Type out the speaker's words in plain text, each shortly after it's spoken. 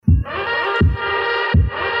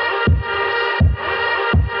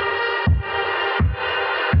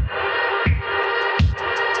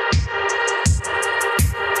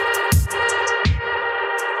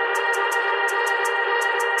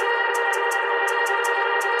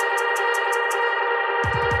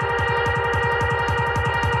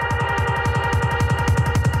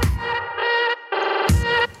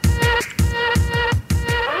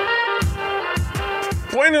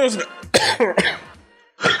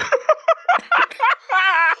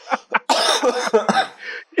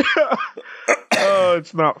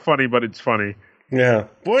it's not funny, but it's funny. Yeah.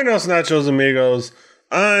 Buenos nachos, amigos.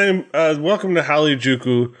 I'm welcome to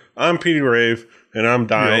Halijuku. I'm Petey Rave, and I'm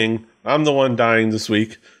dying. Yep. I'm the one dying this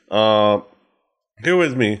week. Here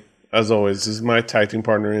with me, as always, is my tag team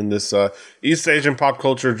partner in this East Asian pop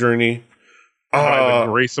culture journey. By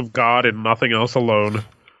the grace of God and nothing else alone.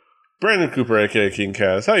 Brandon Cooper, aka King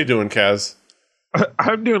Kaz. How you doing, Kaz?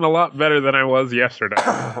 I'm doing a lot better than I was yesterday.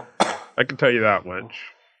 I can tell you that much.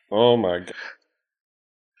 Oh my God.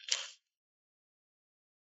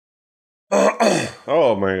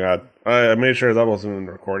 Oh my God! I made sure that wasn't in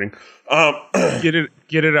the recording. Get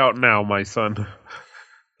it out now, my son.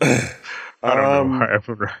 I don't know.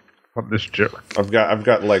 On this joke, I've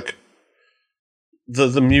got like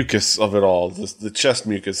the mucus of it all, the chest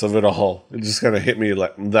mucus of it all. It just kind of hit me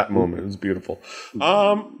like that moment. It was beautiful.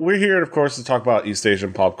 We're here, of course, to talk about East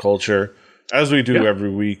Asian pop culture, as we do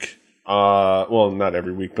every week. Well, not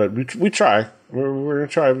every week, but we try. We're gonna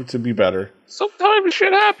try to be better. Sometimes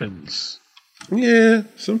shit happens. Yeah,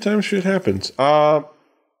 sometimes shit happens.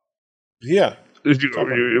 Yeah.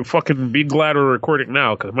 You fucking be glad we're recording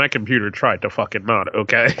now, because my computer tried to fucking not,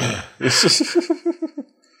 okay?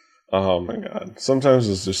 Oh my God. Sometimes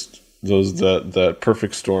it's just that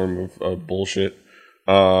perfect storm of bullshit.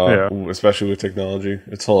 Especially with technology.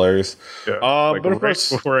 It's hilarious. Yeah. But of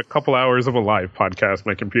course, before a couple hours of a live podcast,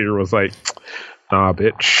 my computer was like, nah,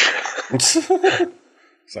 bitch.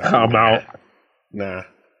 I'm out. Nah.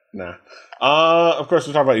 Of course,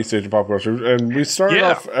 we talk about East Asian pop culture, and we started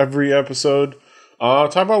off every episode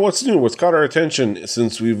talk about what's new, what's caught our attention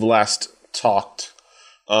since we've last talked.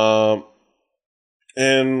 And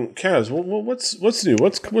Kaz, what's new?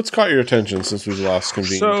 What's caught your attention since we've last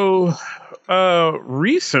convened? So,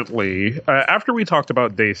 recently, after we talked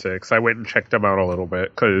about Day 6, I went and checked them out a little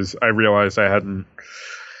bit because I realized I hadn't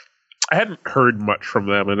heard much from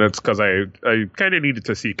them, and it's because I kind of needed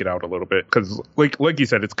to seek it out a little bit because, like you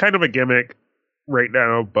said, it's kind of a gimmick right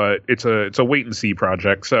now, but it's a wait and see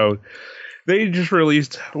project. So they just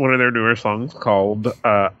released one of their newer songs called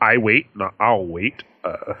 "I Wait," not "I'll Wait,"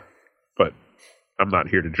 but I'm not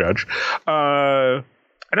here to judge.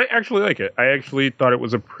 And I actually like it. I actually thought it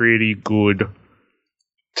was a pretty good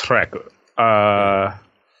track. Yeah.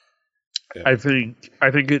 I think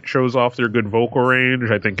it shows off their good vocal range.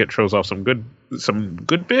 I think it shows off some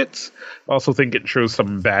good bits. I also think it shows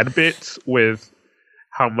some bad bits with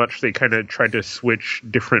how much they kind of tried to switch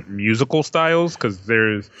different musical styles, because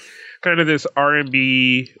there's kind of this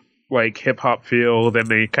R&B like hip hop feel, then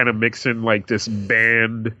they kind of mix in like this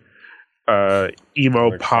band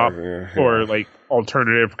emo pop or like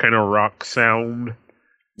alternative kind of rock sound.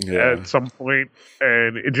 Yeah. At some point,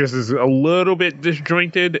 and it just is a little bit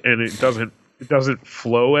disjointed, and it doesn't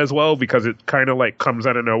flow as well because it kind of like comes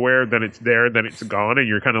out of nowhere, then it's there, then it's gone, and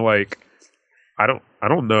you're kind of like, I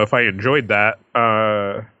don't know if I enjoyed that,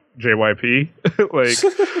 JYP, like,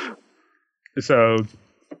 so,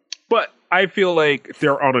 but I feel like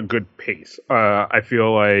they're on a good pace. I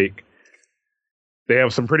feel like they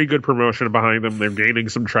have some pretty good promotion behind them. They're gaining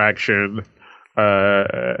some traction.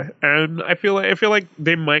 And I feel like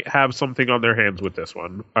they might have something on their hands with this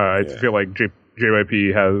one. I feel like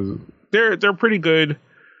JYP has they're pretty good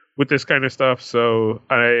with this kind of stuff. So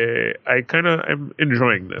I kind of am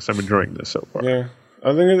enjoying this. I'm enjoying this so far. Yeah,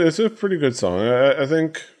 I think it's a pretty good song. I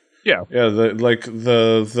think the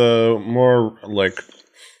more like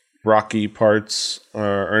rocky parts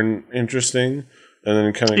are interesting, and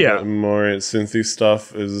then kind of more synthy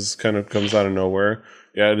stuff is kind of comes out of nowhere.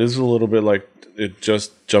 Yeah, it is a little bit like it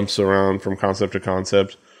just jumps around from concept to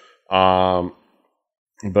concept. But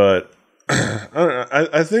I don't know.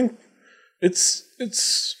 I think it's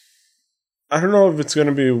I don't know if it's going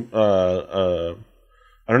to be I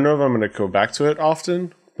don't know if I'm going to go back to it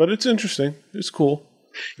often, but it's interesting. It's cool.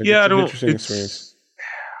 Like, yeah, it's an interesting experience.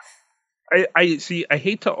 I see. I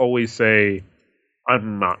hate to always say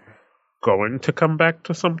I'm not going to come back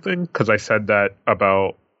to something, because I said that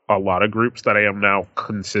about a lot of groups that I am now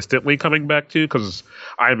consistently coming back to, because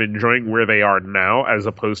I'm enjoying where they are now as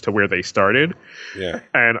opposed to where they started. Yeah.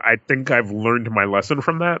 And I think I've learned my lesson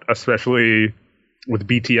from that, especially with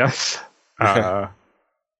BTS.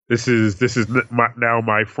 This is now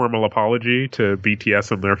my formal apology to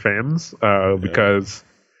BTS and their fans, because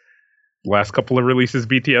last couple of releases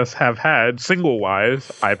BTS have had,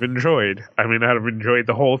 single-wise, I've enjoyed. I mean, I've enjoyed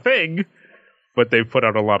the whole thing, but they've put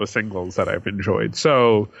out a lot of singles that I've enjoyed.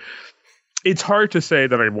 So it's hard to say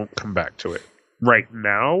that I won't come back to it. Right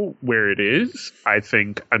now, where it is, I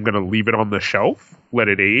think I'm going to leave it on the shelf, let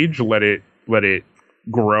it age, let it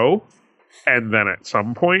grow, and then at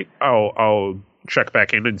some point I'll check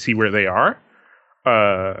back in and see where they are.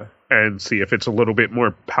 and see if it's a little bit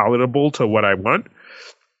more palatable to what I want.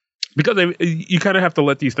 Because you kind of have to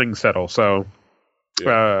let these things settle. So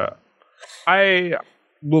I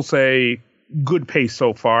will say good pace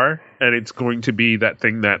so far, and it's going to be that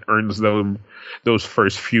thing that earns them those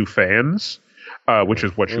first few fans, which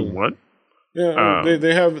is what you want. Yeah,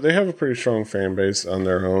 they have a pretty strong fan base on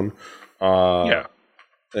their own.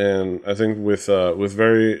 And I think with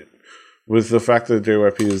the fact that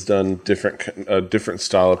JYP has done different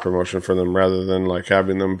style of promotion for them, rather than like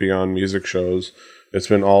having them be on music shows, it's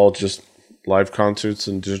been all just live concerts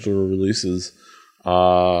and digital releases.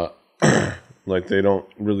 Like they don't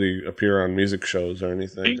really appear on music shows or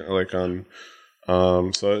anything like on.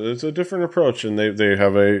 So it's a different approach, and they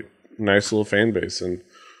have a nice little fan base, and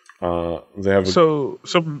they have so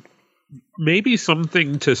maybe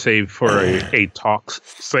something to save for a talks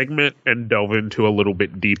segment and delve into a little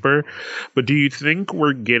bit deeper. But do you think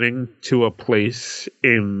we're getting to a place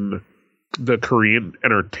in the Korean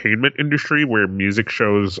entertainment industry where music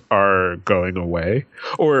shows are going away,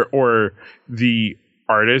 or the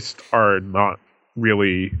artists are not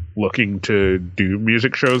really looking to do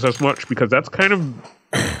music shows as much? Because that's kind of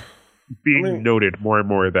being noted more and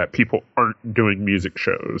more, that people aren't doing music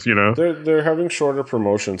shows, you know? They're having shorter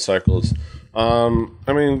promotion cycles.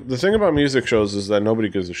 The thing about music shows is that nobody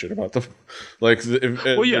gives a shit about them. Like,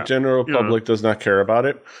 the general public does not care about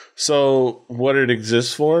it. So what it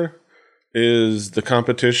exists for is the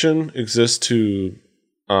competition exists to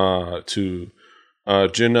gin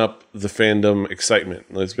up the fandom excitement.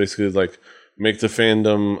 It's basically like make the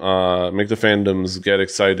fandoms get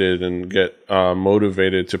excited and get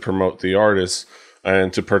motivated to promote the artists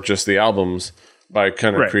and to purchase the albums by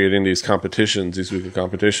kind of creating these competitions, these weekly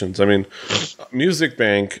competitions. I mean, Music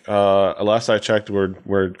Bank, last I checked,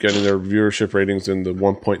 we're getting their viewership ratings in the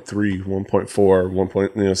 1.3,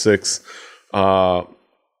 1.4, 1.6,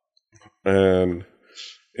 and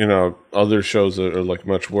other shows are like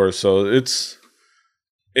much worse. So it's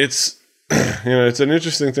it's an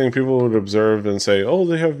interesting thing. People would observe and say, "Oh,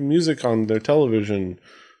 they have music on their television,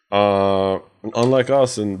 unlike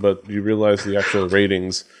us." But you realize the actual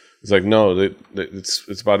ratings. It's like, no,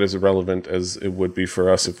 it's about as irrelevant as it would be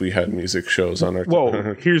for us if we had music shows on our.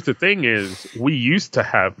 Well, here's the thing: is we used to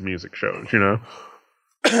have music shows, we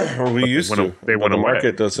used to. The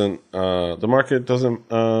market doesn't. The market doesn't.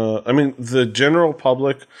 The general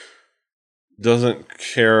public doesn't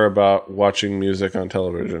care about watching music on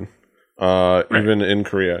television, even in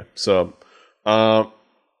Korea. So,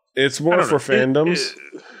 it's more for fandoms.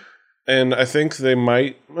 And I think they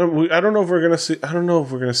might. I don't know if we're gonna see. I don't know if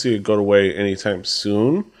we're gonna see it go away anytime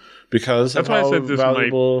soon, because that's why I said this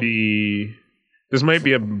might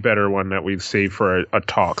be a better one that we'd save for a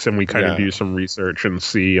talks, and we kind of do some research and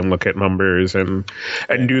see and look at numbers and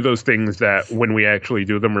do those things that when we actually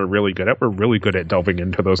do them we're really good at. We're really good at delving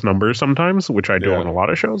into those numbers sometimes, which I do on a lot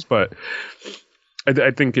of shows, but.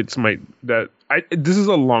 I think this is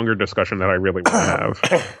a longer discussion that I really want to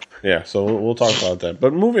have. Yeah, so we'll talk about that.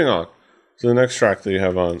 But moving on to the next track that you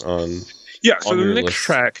have on so the next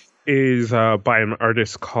track is by an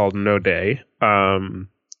artist called No Day. Kind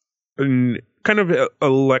of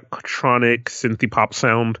electronic synthy pop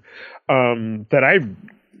sound that I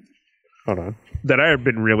have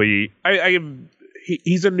been really.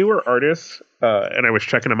 He's a newer artist, and I was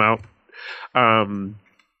checking him out.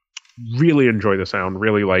 Really enjoy the sound,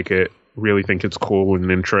 really like it, really think it's cool and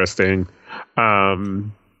interesting.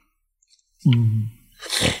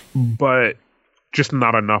 But just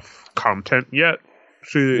not enough content yet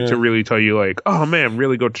to really tell you like, oh man,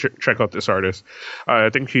 really go check out this artist. I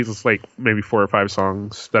think she's like maybe 4 or 5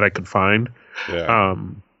 songs that I could find.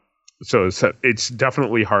 So it's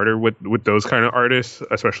definitely harder with those kind of artists,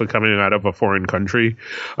 especially coming out of a foreign country,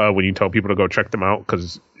 when you tell people to go check them out,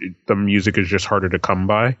 because the music is just harder to come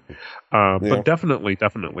by. But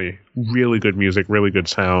definitely really good music, really good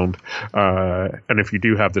sound. And if you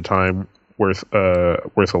do have the time, worth a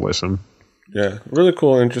listen. Yeah, really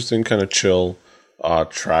cool, interesting, kind of chill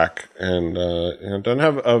track. And it doesn't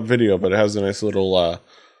have a video, but it has a nice little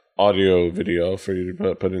audio video for you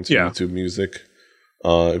to put into YouTube Music.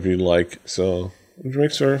 If you like, so which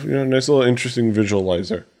makes for a nice little interesting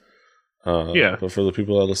visualizer. But for the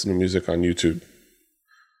people that listen to music on YouTube,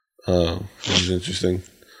 which is interesting.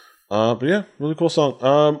 But yeah, really cool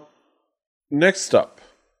song. Next up.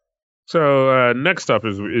 So next up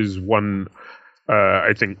is one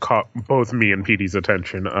I think caught both me and PD's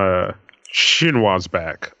attention. Shinhwa's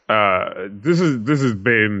back. This has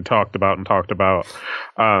been talked about.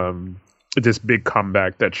 This big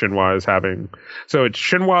comeback that Shinhwa is having. So it's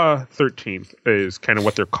Shinhwa 13th is kind of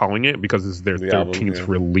what they're calling it, because it's their 13th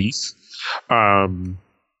release.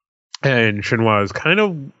 and Shinhwa is kind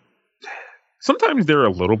of sometimes they're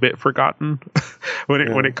a little bit forgotten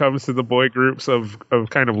when it comes to the boy groups of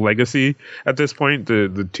kind of legacy at this point.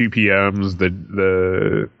 The 2PMs,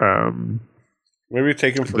 the maybe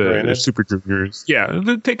taken for granted. Super Juniors, yeah,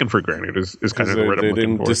 the taken for granted is kind of the word I'm looking for. They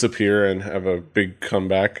didn't disappear and have a big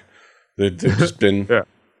comeback. They've just been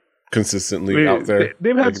consistently out there.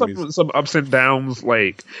 They've had some ups and downs,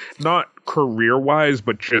 like not career wise,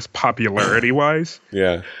 but just popularity wise.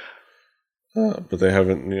 Yeah. But they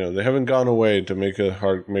haven't gone away to make a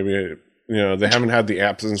hard. Maybe they haven't had the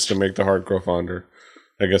absence to make the hardcore fonder.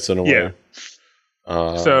 I guess in a way.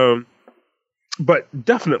 But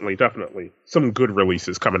definitely, some good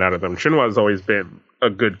releases coming out of them. Shinhwa has always been a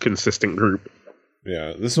good, consistent group.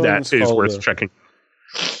 Yeah, this one is worth checking.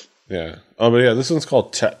 Yeah. But yeah, this one's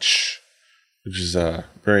called Touch, which is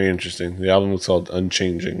very interesting. The album is called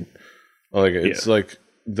Unchanging. It's like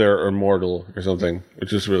they're immortal or something,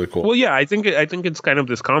 which is really cool. Well, yeah, I think it's kind of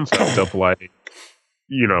this concept of like,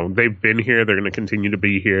 they've been here, they're going to continue to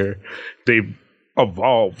be here. They've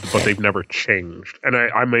evolved, but they've never changed. And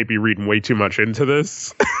I might be reading way too much into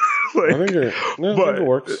this. I think it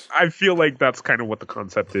works. I feel like that's kind of what the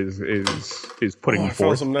concept is putting forth. I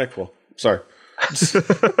found some NyQuil. Sorry.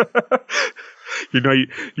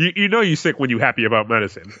 you sick when you happy about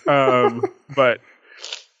medicine. But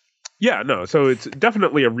yeah, no. So it's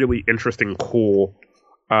definitely a really interesting, cool,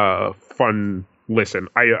 fun listen.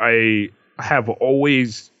 I have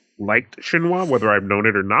always liked Shinhwa, whether I've known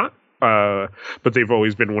it or not. But they've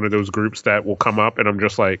always been one of those groups that will come up, and I'm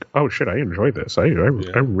just like, oh shit, I enjoy this.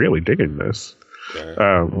 I'm really digging this.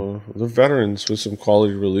 Yeah. Well, the veterans with some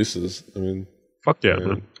quality releases. I mean, fuck yeah,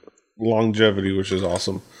 man. Longevity, which is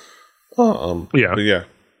awesome. Yeah, but yeah,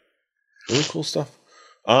 really cool stuff.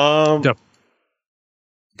 Yep.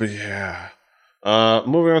 But yeah,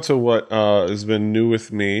 moving on to what has been new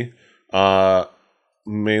with me.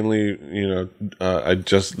 Mainly, I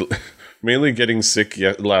just mainly getting sick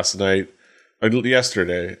yesterday,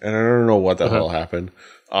 and I don't know what the hell happened.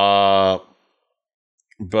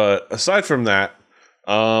 But aside from that,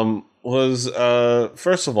 was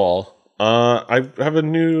first of all, I have a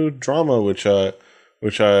new drama which I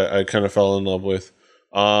kind of fell in love with.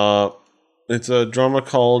 It's a drama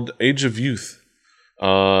called Age of Youth.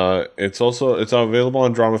 It's available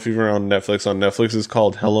on Drama Fever on Netflix. On Netflix, it's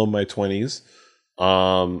called Hello My 20s.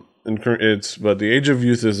 But the Age of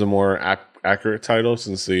Youth is a more accurate title,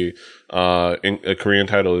 since the a Korean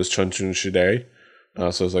title is Chunchun Shide.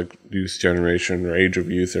 So it's like Youth Generation or Age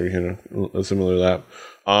of Youth, or similar to that.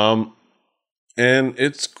 And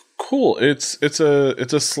it's cool. It's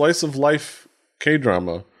a slice of life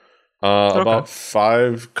K-drama about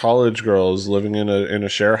 5 college girls living in a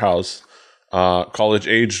share house. College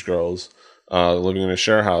aged girls living in a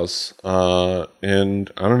share house,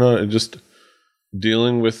 and I don't know, it just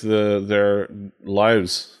dealing with their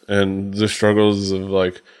lives and the struggles of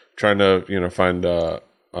like trying to find a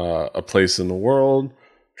place in the world,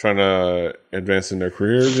 trying to advance in their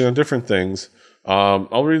careers, different things.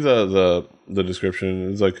 I'll read the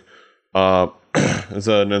description. It's like it's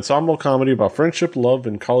an ensemble comedy about friendship, love,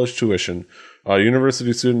 and college tuition.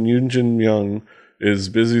 University student Yoon Jin Myung is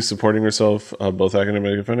busy supporting herself both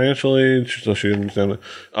academically and financially, so she understands it.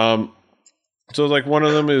 So like one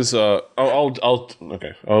of them is I'll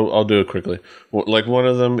do it quickly. Like one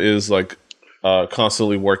of them is like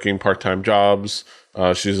constantly working part-time jobs.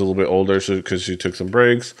 She's a little bit older because she took some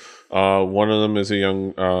breaks. One of them is a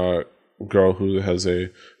young girl who has a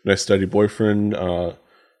nice steady boyfriend.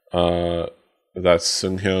 That's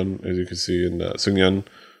Seunghyun, as you can see in Seungyeon,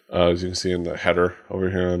 as you can see in the header over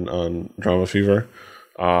here on Drama Fever.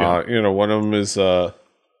 One of them is I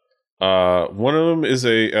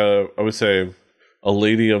would say a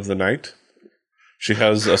lady of the night. She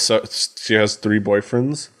has 3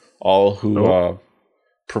 boyfriends, all who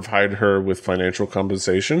provide her with financial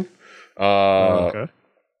compensation.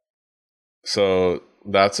 So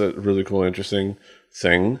that's a really cool, interesting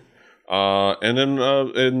thing. And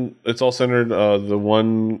then it's all centered the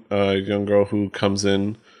one young girl who comes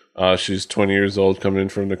in. She's 20 years old, coming in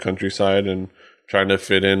from the countryside and trying to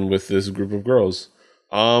fit in with this group of girls.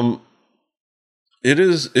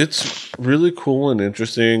 It's really cool and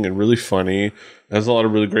interesting and really funny. It has a lot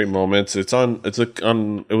of really great moments. It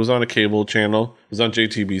was on a cable channel. It was on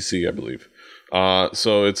JTBC, I believe.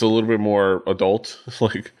 So it's a little bit more adult.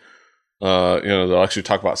 Like, they'll actually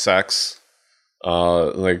talk about sex.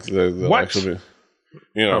 Like they'll actually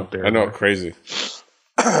be, I know, crazy.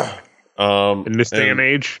 In this day and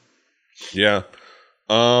age. Yeah.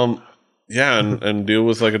 And deal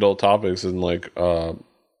with like adult topics and like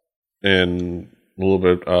and a little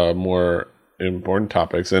bit more important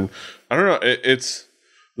topics. And I don't know, it's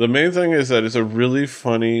the main thing is that it's a really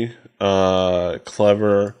funny,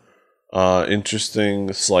 clever,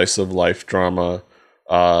 interesting slice of life drama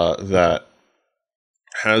that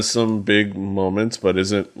has some big moments, but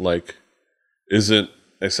isn't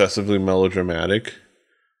excessively melodramatic.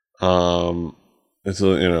 It's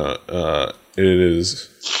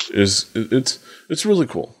it's really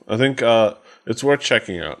cool. I think it's worth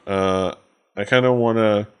checking out. I kind of want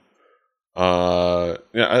to.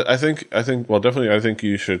 I think. Well, definitely, I think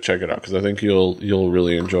you should check it out because I think you'll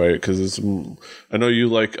really enjoy it because it's. I know you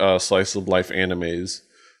like slice of life animes.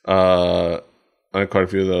 I have quite a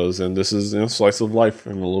few of those, and this is slice of life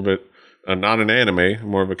and a little bit. Not an anime,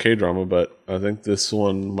 more of a K-drama, but I think this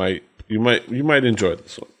one you might enjoy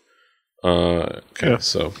this one.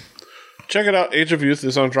 So check it out. Age of Youth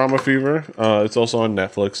is on Drama Fever. It's also on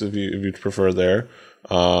Netflix if you prefer there.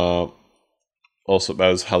 Also, that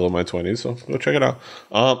was Hello My 20s, so go check it out.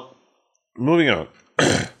 Moving on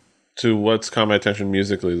to what's caught my attention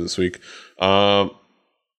musically this week.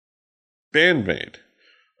 Band-Maid.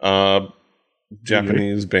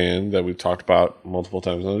 Japanese band that we've talked about multiple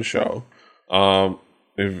times on the show.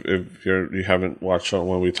 If you haven't watched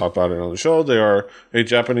when we talked about it on the show, they are a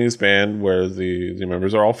Japanese band where the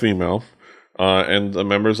members are all female, and the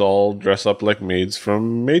members all dress up like maids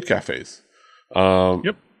from maid cafes.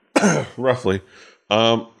 Yep. Roughly.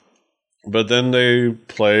 But then they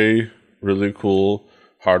play really cool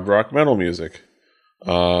hard rock metal music.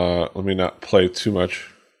 Let me not play too much.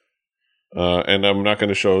 And I'm not going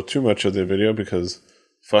to show too much of the video because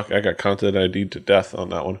fuck, I got content ID'd to death on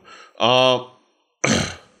that one.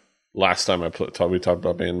 Last time we talked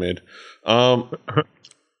about Band-Maid.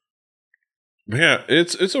 Yeah,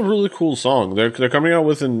 it's a really cool song. They're coming out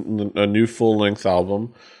with a new full-length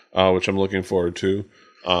album, which I'm looking forward to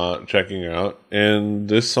checking out. And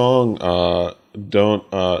this song, I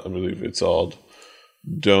believe it's called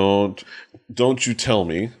Don't You Tell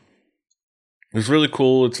Me. It's really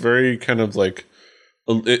cool. It's very kind of like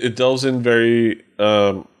it delves in very.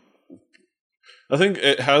 I think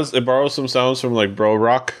it borrows some sounds from like bro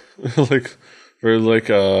rock, like very like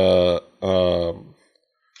I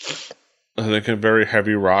think a very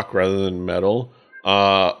heavy rock rather than metal.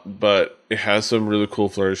 But it has some really cool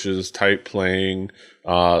flourishes, tight playing.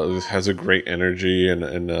 It has a great energy and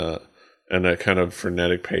a kind of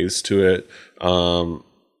frenetic pace to it. And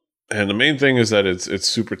the main thing is that it's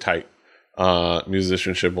super tight.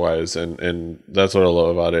 Musicianship wise, and that's what I love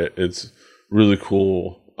about it. It's really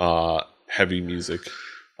cool, heavy music.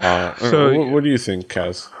 So, what do you think,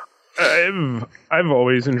 Kaz? I've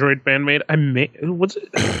always enjoyed Band-Maid. I don't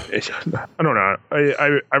know.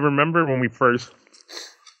 I remember when we first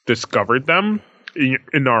discovered them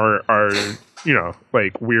in our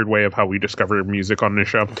like weird way of how we discover music on this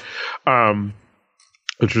show.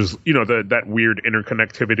 Which is that weird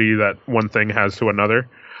interconnectivity that one thing has to another.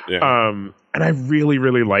 Yeah. And I really,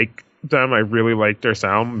 really like them. I really like their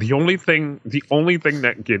sound. The only thing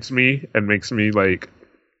that gets me and makes me like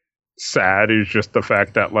sad is just the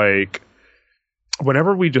fact that like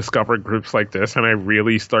whenever we discover groups like this and I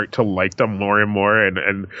really start to like them more and more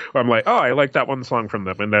and I'm like, oh, I like that one song from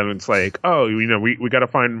them, and then it's like, oh, we got to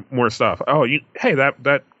find more stuff. Oh, hey,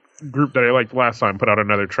 that group that I liked last time put out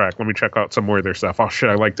another track. Let me check out some more of their stuff. Oh shit,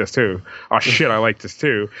 I like this too. Oh shit, I like this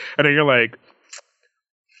too. And then you're like,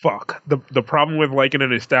 fuck. The problem with liking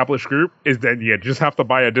an established group is then you just have to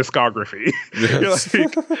buy a discography. Yes. You're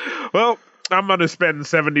like, well, I'm gonna spend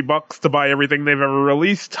 $70 to buy everything they've ever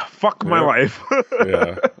released. Fuck my life.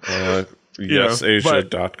 Yeah.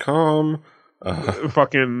 YesAsia.com.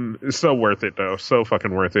 Fucking so worth it though. So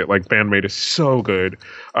fucking worth it. Like Band-Maid is so good.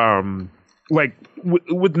 Like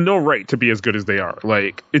with no right to be as good as they are.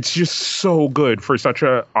 Like it's just so good for such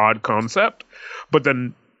a odd concept. But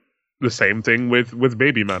then the same thing with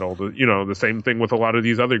baby metal. The same thing with a lot of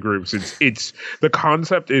these other groups. It's the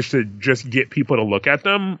concept is to just get people to look at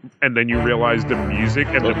them, and then you realize the music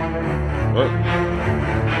and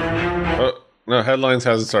no, headlines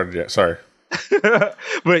hasn't started yet. Sorry.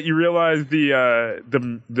 But you realize the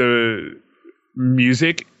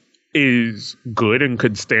music is good and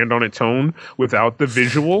could stand on its own without the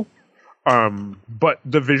visual. But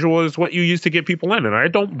the visual is what you use to get people in, and I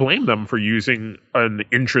don't blame them for using an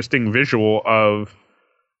interesting visual of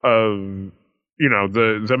the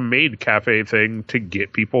maid cafe thing to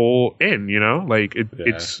get people in.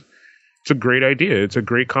 It's a great idea. It's a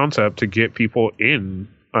great concept to get people in.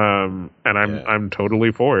 And I'm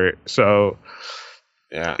totally for it. So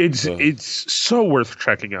it's so worth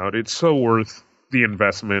checking out. It's so worth the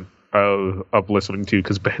investment of listening to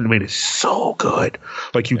because Band-Maid is so good.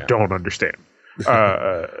 Like you don't understand.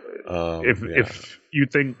 Uh, if you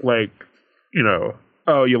think like, you know,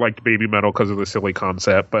 oh, you liked Baby Metal because of the silly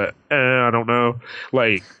concept, but I don't know,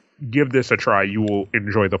 like, give this a try. You will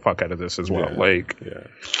enjoy the fuck out of this as well.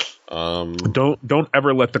 Don't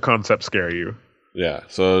ever let the concept scare you. Yeah,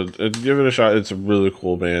 so give it a shot. It's a really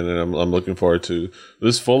cool band, and I'm looking forward to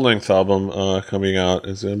this full length album coming out.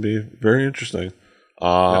 It's going to be very interesting.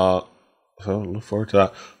 So look forward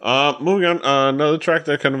to that. Moving on, another track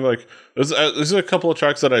that kind of like there's a couple of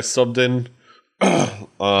tracks that I subbed in,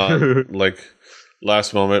 like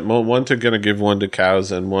last moment. One to gonna give one to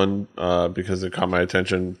Kaz, and one because it caught my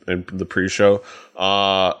attention in the pre-show.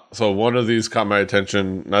 So one of these caught my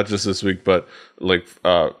attention not just this week, but like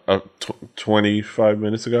 25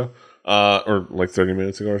 minutes ago, or like 30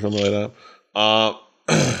 minutes ago, or something like that.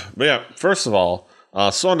 But yeah, first of all,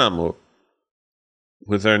 Sonamu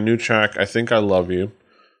with their new track, I Think I Love You.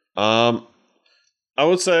 I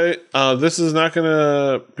would say this is not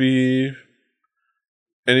gonna be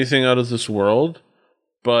anything out of this world,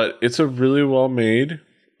 but it's a really well made,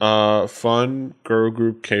 fun girl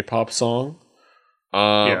group K-pop song.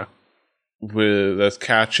 That's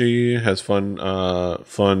catchy, has fun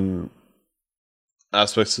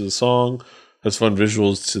aspects to the song, has fun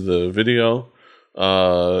visuals to the video,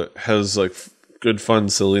 has like good fun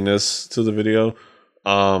silliness to the video.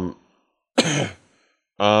 Yeah,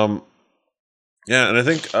 and I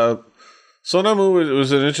think Sonamu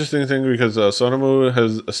was an interesting thing because Sonamu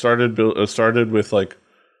has started with like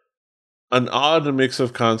an odd mix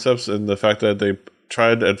of concepts, and the fact that they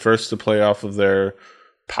tried at first to play off of their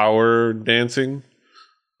power dancing,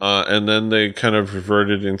 and then they kind of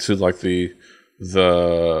reverted into like the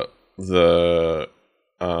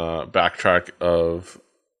backtrack of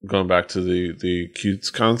going back to the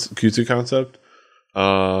cutesy concept,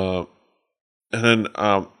 and then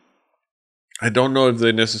I don't know if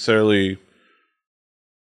they necessarily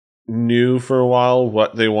knew for a while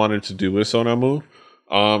what they wanted to do with Sonamu.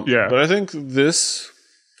 But I think this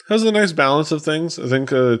has a nice balance of things. I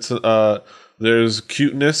think it's there's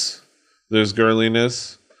cuteness, there's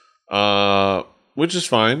girliness, which is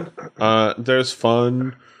fine. There's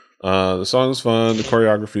fun. The song's fun. The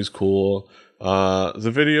choreography's cool.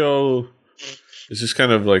 The video is just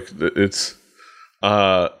kind of like it's.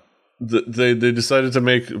 They decided to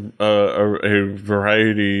make a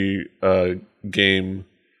variety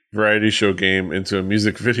show game into a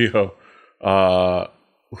music video,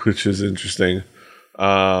 which is interesting.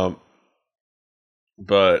 But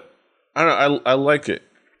I don't know, I like it.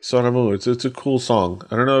 Sonamu, it's a cool song.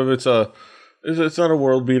 I don't know if it's not a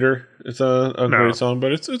world beater. It's a great song,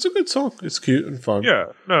 but it's a good song. It's cute and fun. Yeah,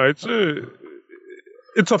 no, it's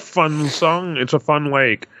a fun song. It's a fun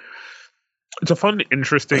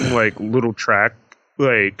interesting like little track.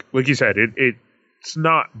 Like you said, it's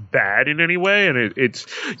not bad in any way, and it's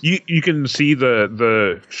you can see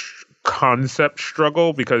the concept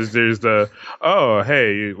struggle because there's we'll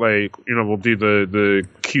do the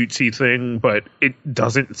cutesy thing, but it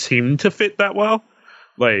doesn't seem to fit that well.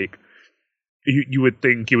 Like you would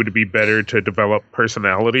think it would be better to develop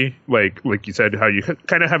personality, like you said, how you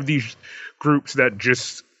kind of have these groups that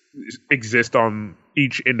just exist on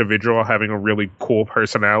each individual having a really cool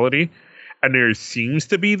personality, and there seems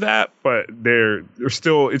to be that, but it's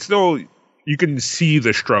still you can see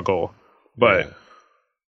the struggle. But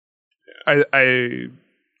I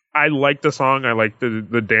like the song. I like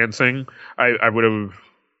the dancing. I would have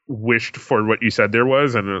wished for what you said there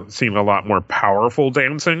was, and seen a lot more powerful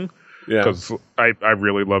dancing. Yeah, because I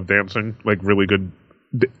really love dancing, like really good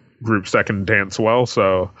groups that can dance well.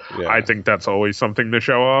 So I think that's always something to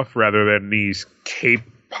show off, rather than these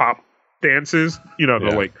K-pop dances.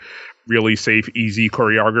 The like really safe, easy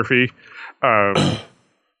choreography.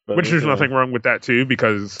 Which there's nothing wrong with that too,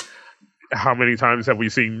 because how many times have we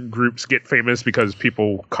seen groups get famous because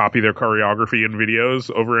people copy their choreography in videos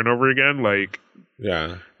over and over again? Like,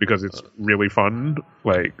 because it's really fun.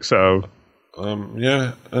 Like, so.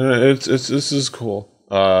 This is cool.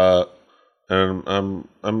 And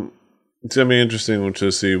it's gonna be interesting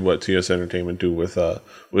to see what TS Entertainment do with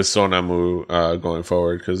Sonamu going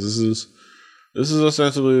forward, because this is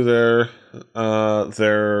ostensibly their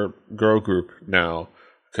girl group now.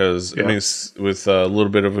 Because I mean, with a little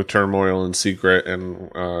bit of a turmoil and secret and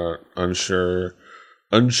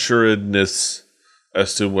unsuredness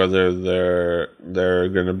as to whether they're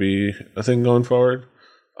going to be a thing going forward.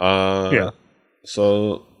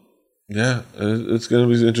 So it's going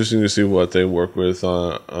to be interesting to see what they work with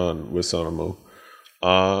with Sonamu.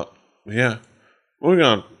 Moving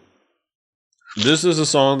on. This is a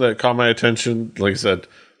song that caught my attention. Like I said,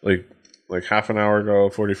 like half an hour ago,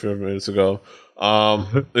 45 minutes ago.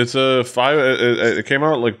 It's a 5. It came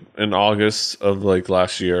out like in August of like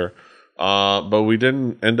last year, but we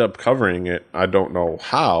didn't end up covering it. I don't know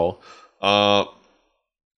how. I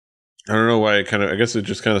don't know why. I guess it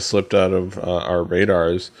just kind of slipped out of our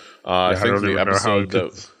radars. I think the episode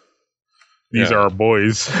that. These are our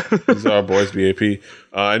boys. These are our boys, BAP.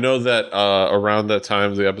 I know that around that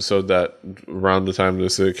time, around the time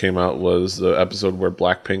this came out was the episode where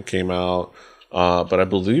Blackpink came out. But I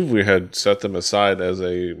believe we had set them aside as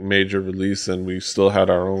a major release, and we still had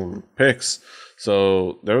our own picks.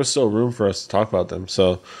 So there was still room for us to talk about them.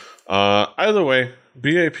 So either way,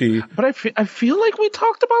 BAP. But I feel like we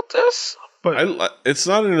talked about this. But it's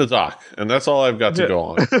not in the doc, and that's all I've got to go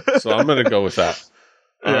on. So I'm going to go with that.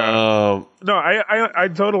 Yeah. No, I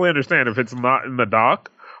totally understand if it's not in the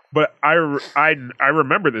doc, but I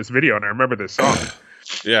remember this video and I remember this song.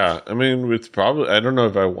 Yeah, I mean, it's probably, I don't know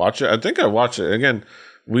if I watch it. I think I watch it. Again,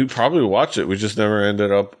 we probably watch it. We just never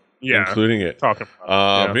ended up including it. Talking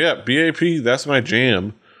about But yeah, BAP, that's my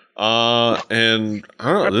jam. And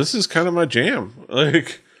I don't know, this is kind of my jam.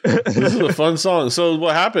 Like, this is a fun song. So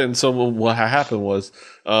what happened? Was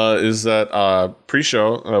is that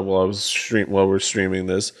pre-show while we're streaming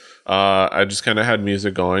this, I just kind of had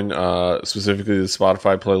music going, specifically the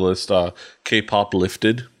Spotify playlist K-pop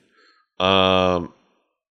Lifted,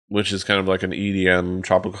 which is kind of like an EDM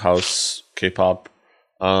tropical house K-pop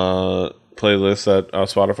playlist that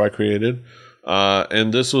Spotify created,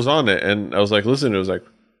 and this was on it, and I was like, listen, it was like,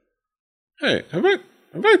 hey, have I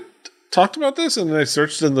talked about this? And then I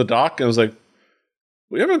searched in the doc and I was like,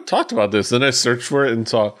 we haven't talked about this. Then I searched for it and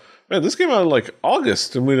saw, man, this came out in like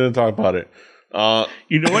August and we didn't talk about it.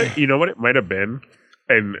 You know what it might have been,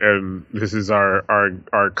 and this is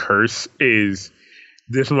our curse, is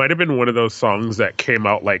this might have been one of those songs that came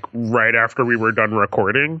out like right after we were done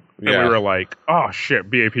recording, and we were like, oh shit,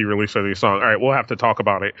 BAP released a new song, all right, we'll have to talk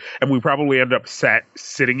about it, and we probably end up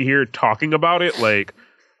sitting here talking about it like,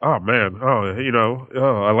 oh man,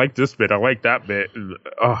 I like this bit, I like that bit, and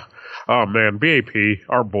oh man, BAP,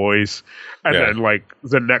 our boys. And then like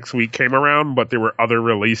the next week came around, but there were other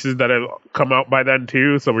releases that had come out by then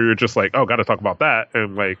too, so we were just like, oh, gotta talk about that,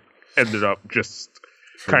 and like ended up just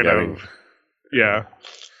forgetting. Kind of, yeah.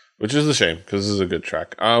 Which is a shame, because this is a good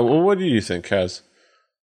track. Well, what do you think, Kaz?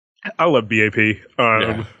 I love BAP.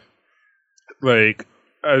 Like,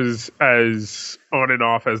 as on and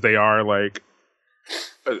off as they are, like,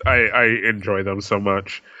 I enjoy them so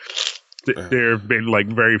much. There have been like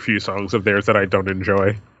very few songs of theirs that I don't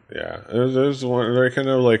enjoy. Yeah, there's one. They're kind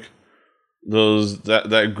of like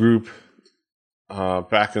that group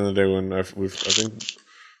back in the day when I think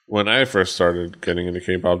when I first stared getting into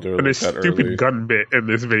K-pop. They were like that stupid early. Gun bit in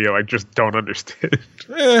this video, I just don't understand.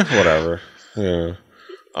 Whatever. Yeah.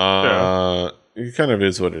 It kind of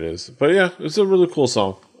is what it is. But yeah, it's a really cool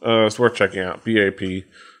song. It's worth checking out. BAP.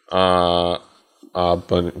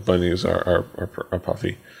 Bunnies are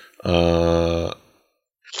puffy.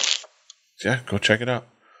 Yeah, go check it out.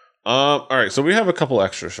 All right, so we have a couple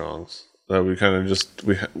extra songs that we kind of just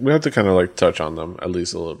we have to kind of like touch on them at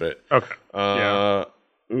least a little bit. Okay.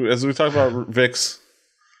 As we talk about VIXX,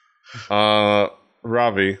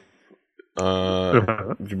 Ravi,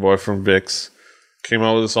 your boy from VIXX, came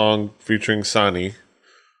out with a song featuring Sunny,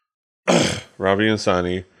 Ravi and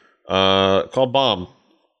Sunny, called "Bomb."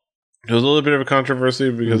 It was a little bit of a controversy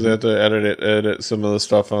because they had to edit some of the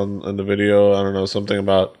stuff on the video. I don't know, something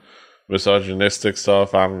about misogynistic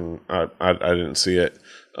stuff. I didn't see it,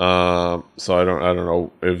 so I don't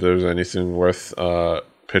know if there's anything worth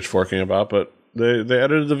pitchforking about. But they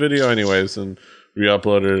edited the video anyways and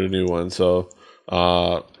re-uploaded a new one. So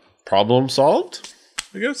problem solved,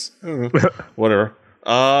 I guess. I don't know, whatever.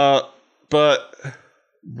 But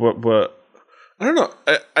I don't know.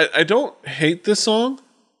 I don't hate this song.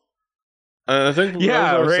 I think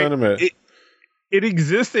that was our sentiment. It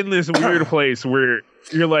exists in this weird place where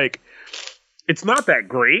you're like, it's not that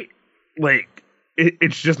great. Like,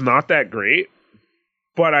 it's just not that great.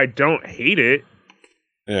 But I don't hate it.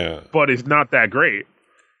 Yeah. But it's not that great.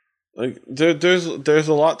 Like there's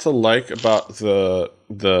a lot to like about the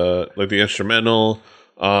instrumental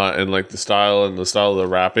and like the style of the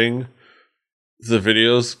rapping. The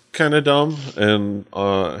video's kind of dumb, and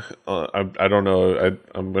I don't know.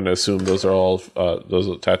 I'm going to assume those are all those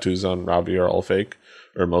tattoos on Ravi are all fake,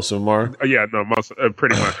 or most of them are. Yeah, no,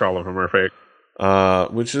 pretty much all of them are fake.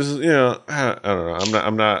 Which is, I don't know.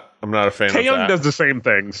 I'm not a fan of that. Taeyong does the same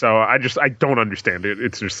thing, so I don't understand it.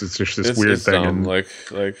 It's just this weird thing. Dumb. Like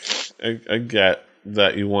I get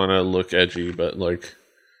that you want to look edgy, but like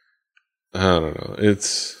I don't know.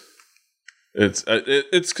 It's because I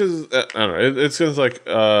don't know. It's because like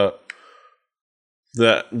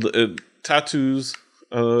that tattoos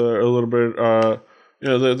a little bit.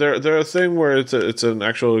 They're a thing where it's an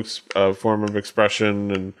actual form of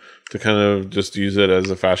expression, and to kind of just use it as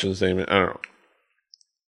a fashion statement. I don't know.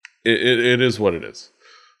 It is what it is.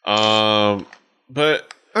 But I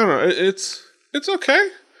don't know. It's okay.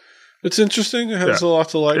 It's interesting. It has a lot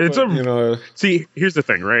to like. See, here's the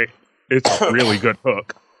thing, right? It's a really good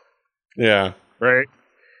hook. Yeah. Right?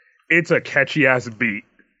 It's a catchy ass beat.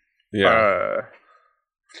 Yeah.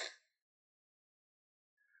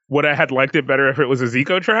 Would I had liked it better if it was a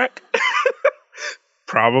Zico track?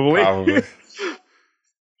 Probably.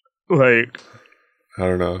 Like, I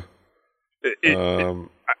don't know.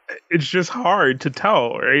 It's just hard to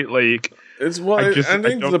tell, right? Like, I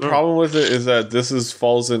think the problem with it is that this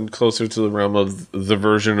falls in closer to the realm of the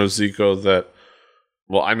version of Zico that,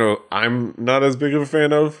 well, I know I'm not as big of a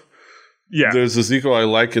fan of. Yeah. There's the Zico I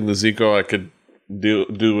like and the Zico I could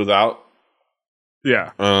do without.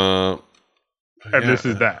 Yeah. And this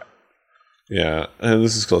is that. Yeah, and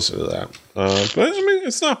this is closer to that. But, I mean,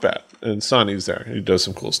 it's not bad. And Sonny's there. He does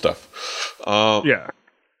some cool stuff. Yeah.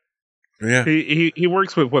 Yeah. He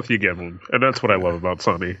works with what you give him, and that's what I love about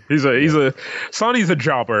Sonny. Sonny's a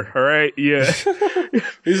jobber, all right? Yeah.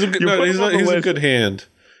 he's a good hand.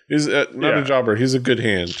 He's not a jobber. He's a good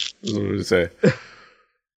hand. Is what I would say.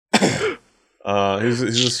 He's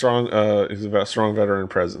a strong veteran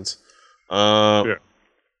presence.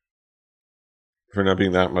 For not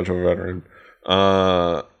being that much of a veteran.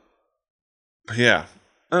 Yeah.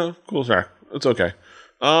 Oh, cool track. It's okay.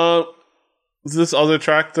 This other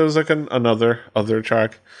track, there's like another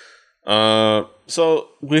track. So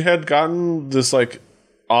we had gotten this like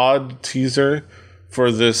odd teaser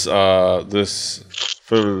for this artist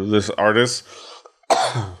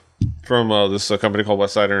from this company called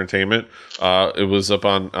Westside Entertainment. It was up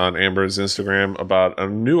on Amber's Instagram about a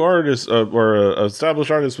new artist or an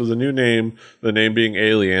established artist with a new name, the name being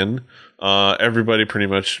Alien. Everybody pretty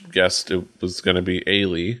much guessed it was going to be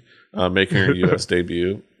Ailey, making her US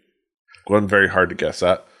debut. Wasn't very hard to guess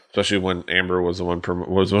that, especially when Amber was one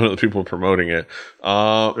of the people promoting it.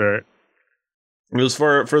 Right. It was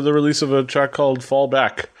for the release of a track called "Fall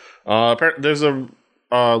Back." There's a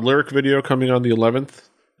lyric video coming on the 11th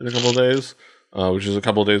in a couple of days, which is a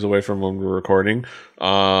couple of days away from when we're recording.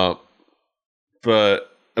 But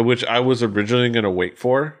which I was originally going to wait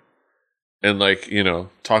for, and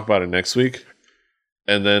talk about it next week.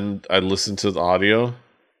 And then I listened to the audio,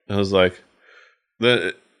 and I was like,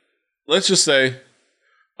 let's just say,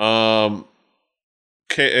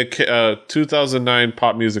 2009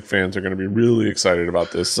 pop music fans are going to be really excited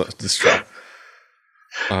about this track.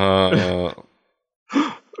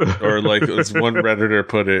 Or like as one Redditor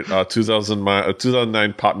put it,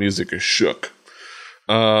 2009 pop music is shook.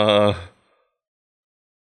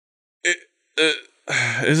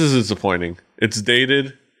 This is disappointing. It's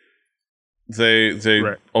dated. They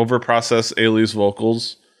overprocess Ailey's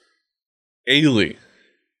vocals. Ailey.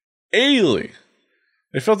 They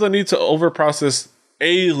felt the need to overprocess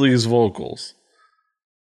Ailey's vocals.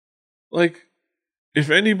 Like, if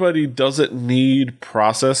anybody doesn't need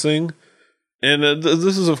processing, and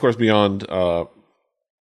this is of course beyond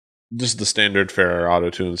just the standard fare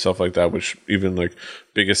autotune and stuff like that, which even like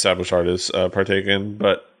big established artists partake in,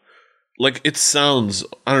 but like it sounds,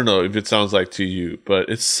 I don't know if it sounds like to you, but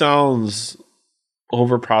it sounds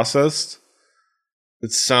overprocessed.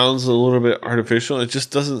 It sounds a little bit artificial. It just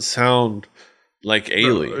doesn't sound like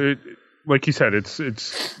Ailey. Like you said, it's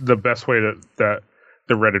the best way that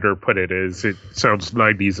the Redditor put it is it sounds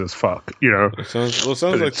 90s as fuck, you know. It sounds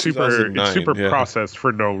like super processed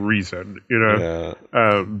for no reason, you know.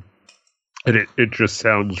 Yeah. And it just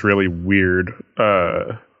sounds really weird.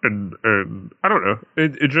 And I don't know.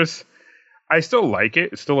 It just, I still like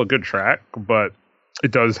it. It's still a good track, but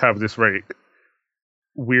it does have this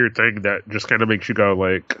weird thing that just kind of makes you go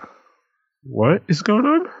like, what is going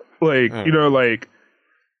on? Like, you know, like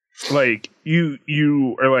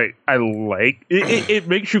you are like, I like it. It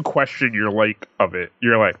makes you question your like of it.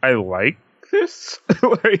 You're like, I like this.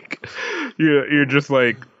 Like, you're just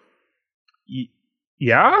like,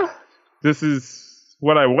 yeah, this is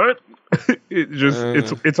what I want. It just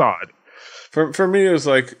it's odd. For me, it was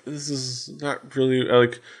like, this is not really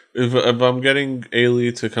like, if I'm getting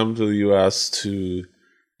Ailey to come to the US to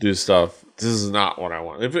do stuff, this is not what I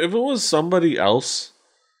want. If it was somebody else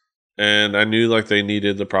and I knew like they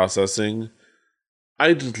needed the processing,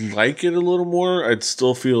 I'd like it a little more. I'd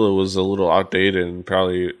still feel it was a little outdated and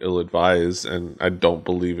probably ill-advised, and I don't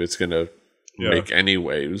believe it's gonna make any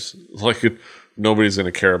waves. Like, nobody's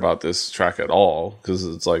gonna care about this track at all, because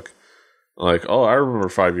it's like, Like, oh, I remember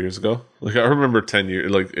 5 years ago. Like, I remember 10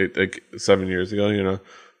 years, like 7 years ago.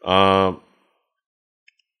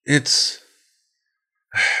 It's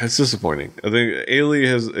disappointing. I think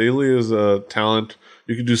Ailey is a talent.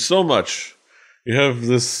 You can do so much. You have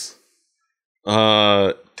this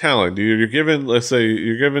talent. You're given, let's say,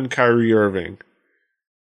 you're given Kyrie Irving,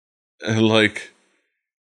 and like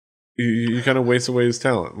you kind of waste away his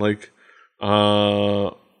talent. Like, yeah,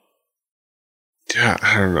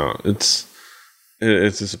 I don't know. It's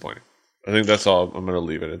disappointing. I think that's all. I'm going to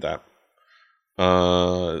leave it at that.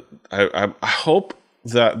 I hope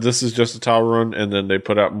that this is just a trial run, and then they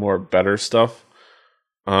put out more better stuff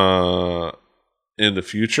in the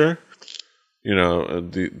future.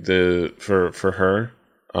 The for her,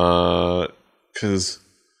 because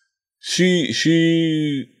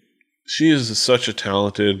she is such a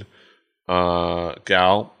talented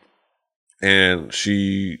gal, and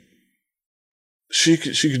she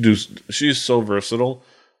could do. She's so versatile.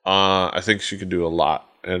 I think she could do a lot,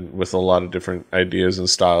 and with a lot of different ideas and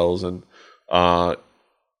styles, and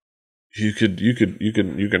you could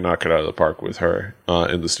knock it out of the park with her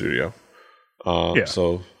in the studio.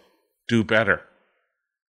 So do better.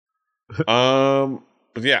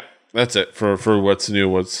 But yeah, that's it for what's new.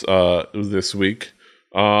 What's this week?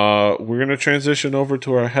 We're gonna transition over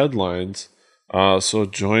to our headlines. So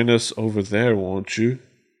join us over there, won't you?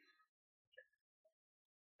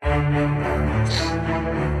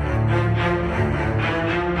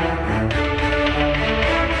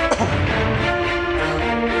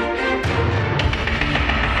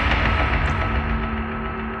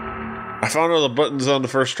 I found all the buttons on the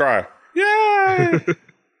first try. Yay!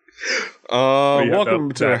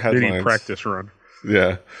 Welcome to our headlines. Practice run.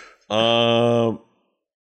 Yeah. Welcome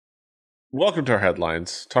to our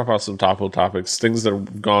headlines. Talk about some topical topics, things that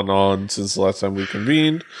have gone on since the last time we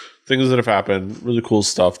convened, things that have happened, really cool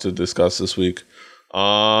stuff to discuss this week.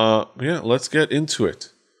 Yeah, let's get into it.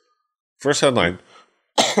 First headline.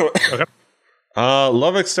 Okay.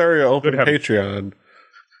 Love Exterior opened Patreon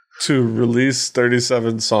to release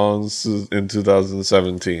 37 songs in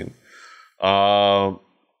 2017.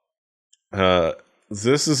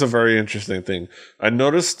 This is a very interesting thing. I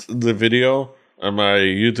noticed the video on my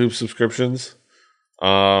YouTube subscriptions,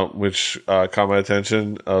 which caught my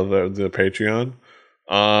attention of the Patreon.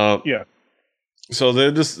 Yeah. So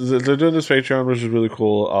they're doing this Patreon, which is really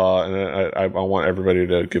cool, and I want everybody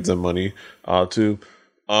to give them money to.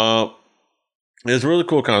 It's a really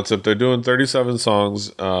cool concept. They're doing 37 songs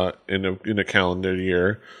in a calendar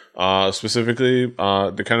year. Specifically,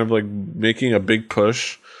 they're kind of like making a big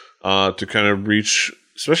push to kind of reach,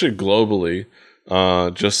 especially globally,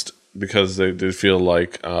 just because they feel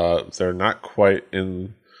like they're not quite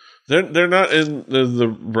in. They're not in the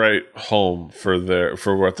right home for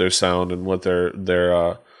what their sound and what their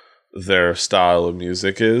style of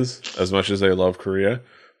music is, as much as they love Korea.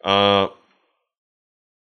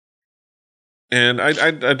 And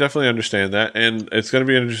I definitely understand that, and it's going to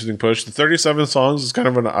be an interesting push. The 37 songs is kind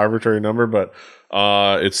of an arbitrary number, but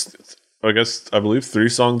it's I believe 3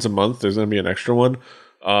 songs a month. There's going to be an extra one.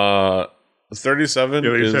 37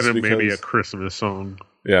 is said it because maybe a Christmas song.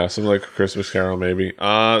 Yeah, something like a Christmas Carol, maybe.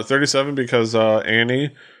 37 because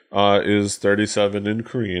Annie is 37 in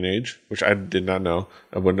Korean age, which I did not know.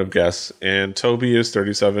 I wouldn't have guessed. And Toby is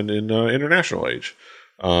 37 in international age.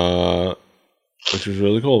 Which is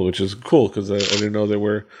really cool. Which is cool because I didn't know they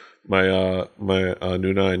were my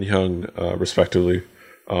Nuna and Hyung, respectively.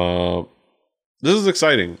 This is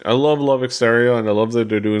exciting. I love Exterior, and I love that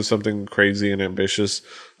they're doing something crazy and ambitious.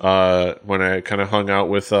 When I kind of hung out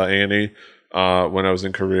with Annie when I was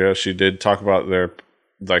in Korea, she did talk about they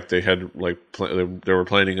were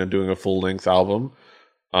planning on doing a full length album,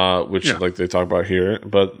 which they talk about here.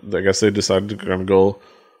 But I guess they decided to kind of go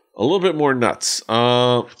a little bit more nuts.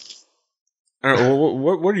 All right,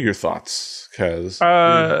 well, what are your thoughts, Kaz?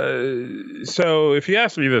 So if you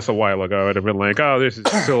asked me this a while ago, I'd have been like, "Oh, this is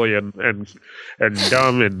silly and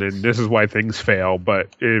dumb, and this is why things fail."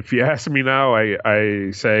 But if you ask me now,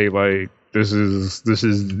 I say like this is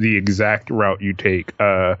the exact route you take.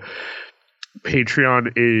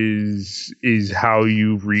 Patreon is how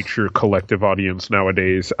you reach your collective audience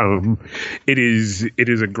nowadays. It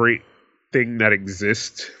is a great thing that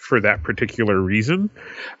exists for that particular reason,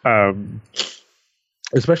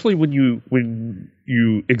 especially when you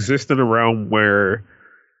exist in a realm where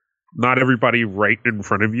not everybody right in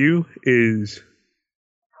front of you is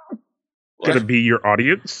going to be your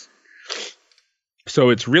audience. So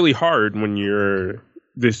it's really hard when you're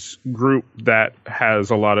this group that has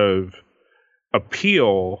a lot of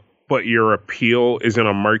appeal, but your appeal is in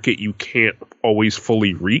a market you can't always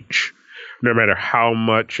fully reach. no matter how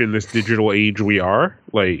much in this digital age we are,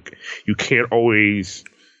 like you can't always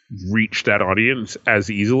reach that audience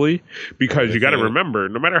as easily because you got to remember,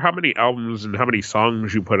 no matter how many albums and how many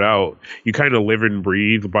songs you put out, you kind of live and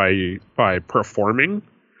breathe by performing.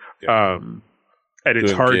 Yeah. And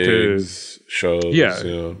it's hard gigs, to shows.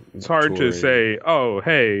 Yeah, it's hard touring. to say, oh,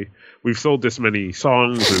 hey, we've sold this many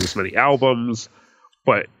songs or this many albums,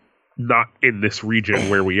 but not in this region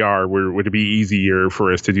where we are, where it would be easier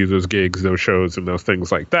for us to do those gigs, those shows, and those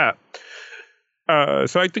things like that.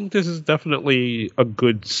 So I think this is definitely a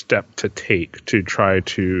good step to take to try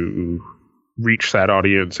to reach that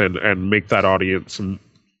audience and make that audience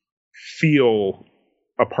feel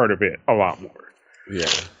a part of it a lot more.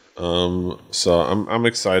 Yeah. So I'm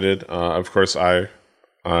excited. Of course, I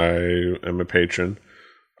am a patron.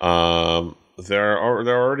 They're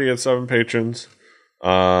already at 7 patrons,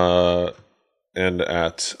 and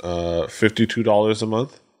at $52 a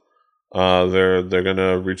month. They're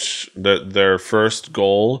gonna reach their first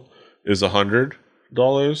goal is $100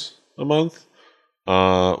 a month,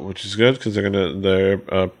 which is good because they're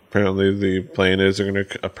apparently the plan is they're gonna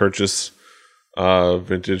purchase a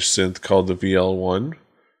vintage synth called the VL1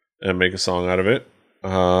 and make a song out of it.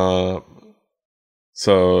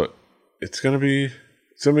 So it's gonna be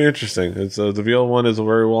interesting. It's the VL1 is a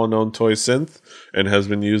very well known toy synth and has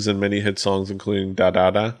been used in many hit songs, including Da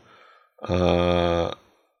Da Da.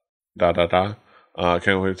 Da Da Da. I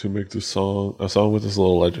can't wait to make a song with this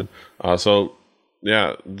little legend. So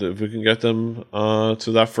yeah, if we can get them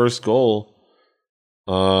to that first goal,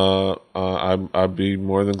 I'd be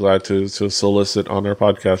more than glad to solicit on our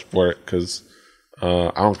podcast for it because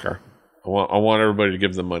I don't care. I want everybody to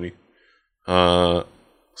give them money. So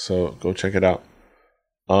go check it out.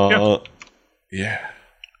 Yeah.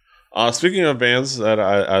 Speaking of bands that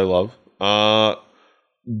I love,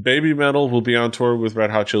 Baby Metal will be on tour with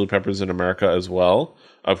Red Hot Chili Peppers in America as well.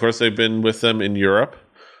 Of course, they've been with them in Europe.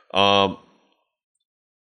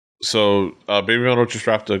 So Baby Metal just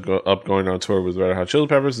wrapped up going on tour with Red Hot Chili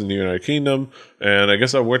Peppers in the United Kingdom, and I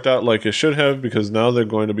guess that worked out like it should have because now they're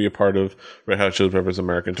going to be a part of Red Hot Chili Peppers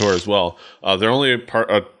American tour as well. They're only a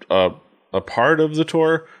part of the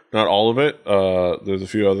tour, not all of it. There's a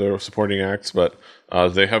few other supporting acts, but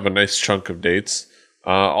they have a nice chunk of dates.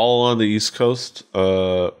 All on the East Coast,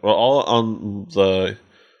 all on the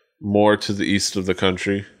more to the east of the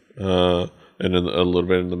country, and a little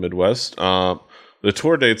bit in the Midwest. The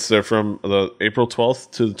tour dates, they're from the April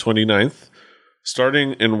 12th to the 29th,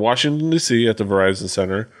 starting in Washington, D.C. at the Verizon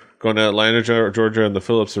Center, going to Atlanta, Georgia, and the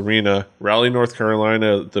Phillips Arena, Raleigh, North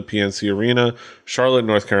Carolina, the PNC Arena, Charlotte,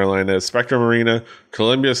 North Carolina, Spectrum Arena,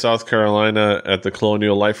 Columbia, South Carolina, at the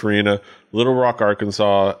Colonial Life Arena, Little Rock,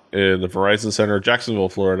 Arkansas, in the Verizon Center, Jacksonville,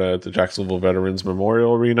 Florida, at the Jacksonville Veterans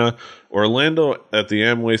Memorial Arena, Orlando at the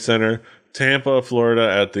Amway Center, Tampa, Florida,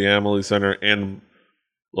 at the Amalie Center, and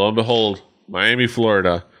lo and behold, Miami,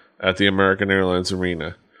 Florida, at the American Airlines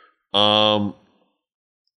Arena. Solid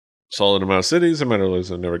amount of cities. I might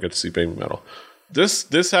never get to see Baby Metal.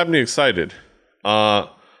 This had me excited. Of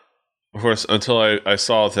course, until I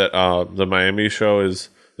saw that the Miami show is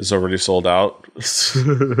already sold out.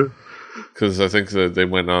 Because I think that they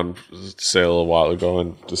went on sale a while ago,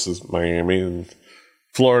 and this is Miami, and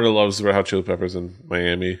Florida loves the Red Hot Chili Peppers, and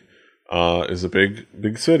Miami is a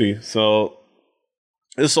big city. So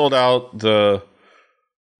it's sold out. The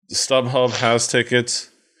StubHub has tickets.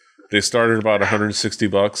 They started about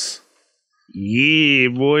 $160. Yeah,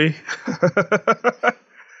 boy.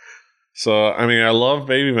 So, I mean, I love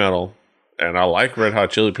Baby Metal, and I like Red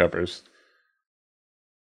Hot Chili Peppers.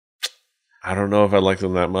 I don't know if I like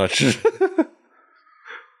them that much. You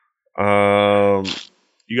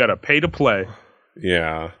gotta pay to play.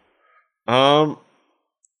 Yeah. I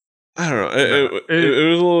don't know. It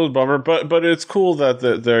was a little bummer, but it's cool that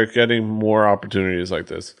they're getting more opportunities like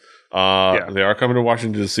this. They are coming to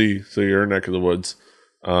Washington D.C., so you're in neck of the woods.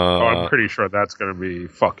 I'm pretty sure that's gonna be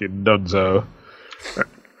fucking dunzo.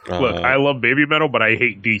 Look, I love Baby Metal, but I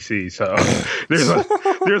hate DC, so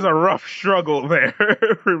there's a rough struggle there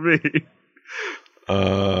for me.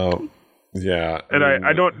 Yeah, and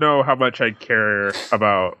I don't know how much I care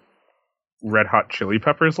about Red Hot Chili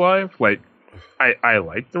Peppers live. Like, I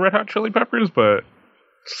like the Red Hot Chili Peppers, but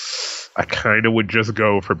I kind of would just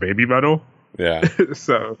go for Baby Metal. Yeah.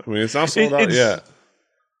 So I mean, it's not sold out yet.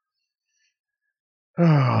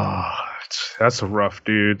 Oh, that's rough,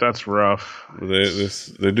 dude. That's rough.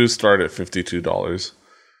 They do start at $52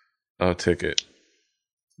 a ticket.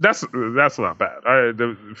 That's not bad.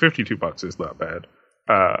 The $52 is not bad,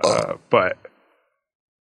 but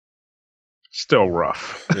still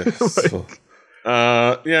rough. Yes.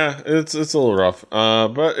 Yeah, it's a little rough.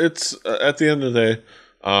 But it's at the end of the day,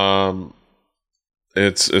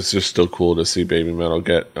 it's just still cool to see Baby Metal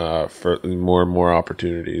get for more and more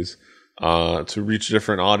opportunities to reach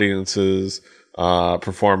different audiences,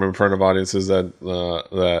 perform in front of audiences that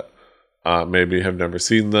maybe have never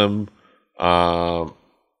seen them. I'm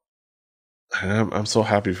so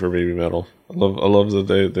happy for Baby Metal. I love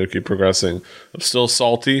that they keep progressing. I'm still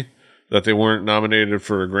salty that they weren't nominated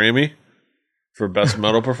for a Grammy for Best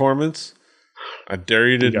Metal Performance. I dare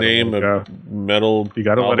you to name a metal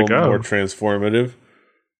album more transformative.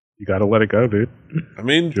 You gotta let it go, dude. I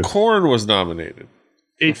mean, Korn was nominated.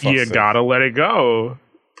 You gotta let it go.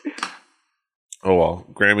 Oh well,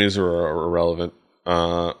 Grammys are irrelevant.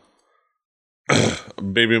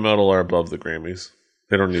 Baby Metal are above the Grammys.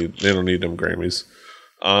 They don't need them Grammys.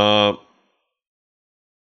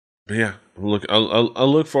 But yeah,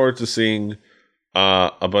 I'll look forward to seeing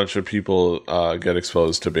a bunch of people get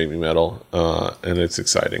exposed to Baby Metal, and it's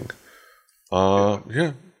exciting.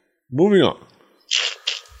 Yeah, moving on.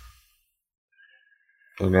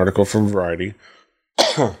 An article from Variety.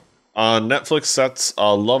 Netflix sets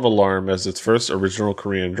Love Alarm as its first original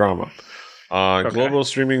Korean drama. Global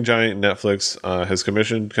streaming giant Netflix has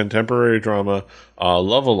commissioned contemporary drama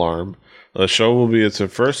Love Alarm. The show will be its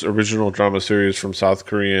first original drama series from South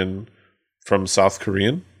Korea,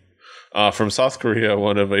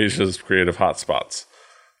 one of Asia's creative hotspots.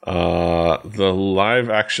 The live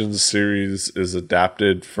action series is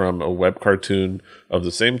adapted from a web cartoon of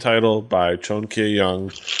the same title by Chon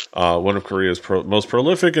Kye-young, one of Korea's most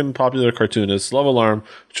prolific and popular cartoonists. Love Alarm,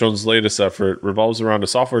 Chon's latest effort, revolves around a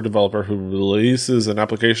software developer who releases an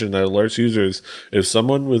application that alerts users if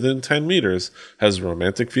someone within 10 meters has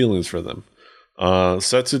romantic feelings for them.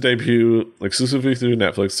 Set to debut exclusively through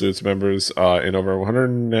Netflix to its members in over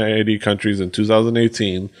 180 countries in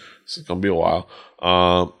 2018. It's going to be a while.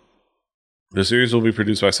 The series will be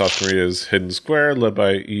produced by South Korea's Hidden Square, led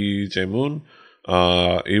by Lee Jae-moon.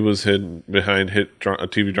 He was hidden behind hit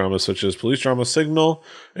TV dramas such as police drama Signal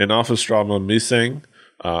and office drama Misang,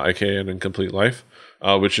 aka An Incomplete Life,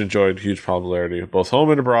 which enjoyed huge popularity both home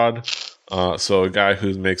and abroad. So a guy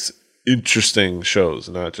who makes interesting shows,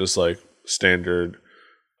 not just like standard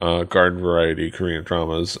garden variety Korean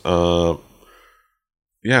dramas.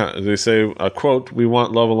 Yeah, they say, quote, "We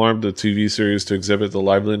want Love Alarm, the TV series, to exhibit the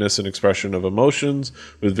liveliness and expression of emotions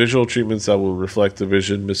with visual treatments that will reflect the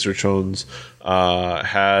vision Mr. Chon's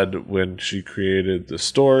had when she created the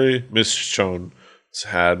story. Miss Chon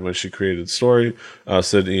had when she created the story,"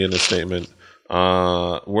 said he in a statement.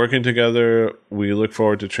 Working together, we look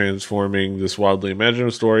forward to transforming this wildly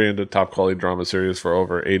imaginative story into top quality drama series for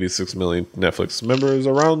over 86 million Netflix members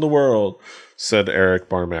around the world, said Eric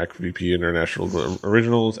Barmack, VP International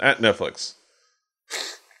Originals at Netflix.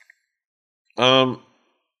 I'm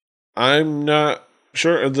not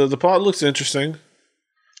sure. The plot looks interesting.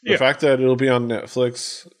 The fact that it'll be on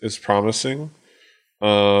Netflix is promising.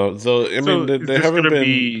 Though, I mean, they haven't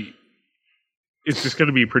been... It's just going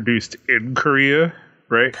to be produced in Korea,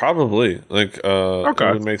 right? Probably. Like, it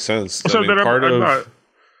would make sense. So I mean, part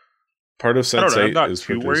of Sense8 I'm not is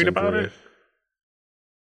too worried about Korea. it.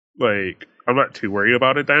 Like, I'm not too worried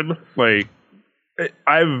about it then. Like,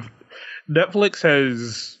 Netflix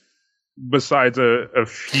has, besides a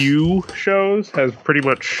few shows, has pretty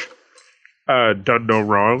much done no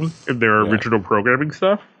wrong in their original programming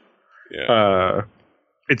stuff. Yeah.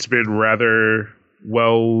 It's been rather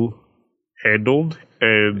well handled,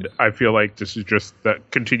 and I feel like this is just that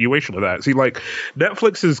continuation of that. See, like,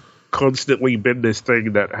 Netflix has constantly been this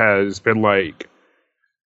thing that has been like,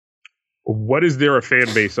 what is there a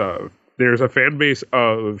fan base of? There's a fan base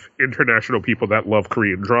of international people that love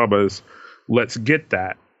Korean dramas. Let's get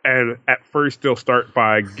that. And at first they'll start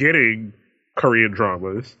by getting Korean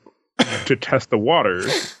dramas to test the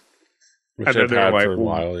waters. Which and then they've had like, for a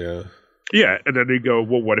while, yeah. Yeah, and then they go,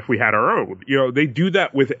 well, what if we had our own? You know, they do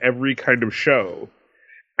that with every kind of show.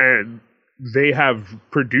 And they have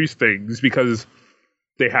produced things because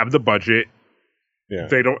they have the budget. Yeah.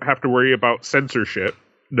 They don't have to worry about censorship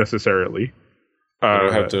necessarily. They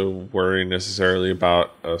don't have to worry necessarily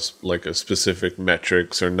about a specific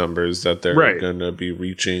metrics or numbers that they're going to be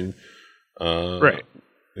reaching. Right.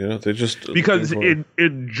 You know, they just... Because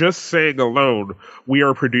in just saying alone, we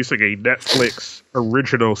are producing a Netflix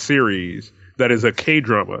original series that is a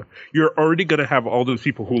K-drama. You're already going to have all those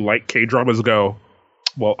people who like K-dramas go,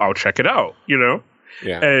 well, I'll check it out, you know?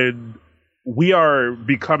 Yeah. And we are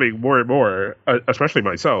becoming more and more, especially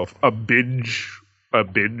myself, a binge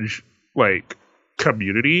like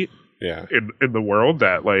community in the world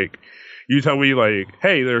that, like, you tell me, like,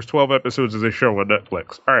 hey, there's 12 episodes of this show on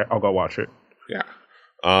Netflix. All right, I'll go watch it. Yeah.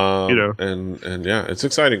 And yeah, it's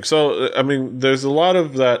exciting. So, I mean, there's a lot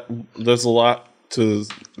of that. There's a lot to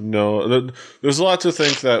know. There's a lot to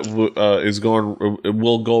think that it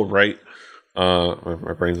will go right.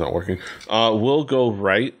 My brain's not working. Will go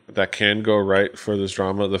right. That can go right for this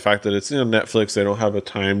drama. The fact that it's Netflix, they don't have a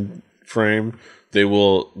time frame. They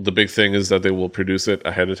will. The big thing is that they will produce it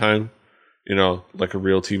ahead of time. Like a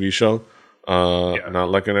real TV show.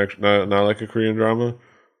 Not like not like a Korean drama.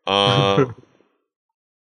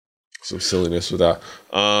 Some silliness with that.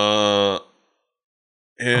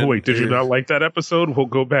 Wait, did you not like that episode? We'll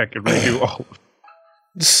go back and redo all of it.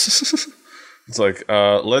 It's like,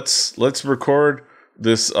 let's record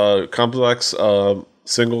this complex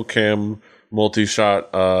single cam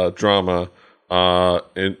multi-shot drama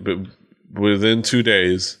within 2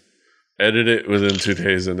 days, edit it within 2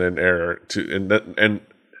 days, and then air it. And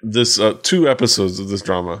this 2 episodes of this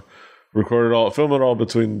drama, film it all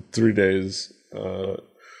between 3 days. I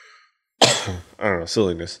don't know,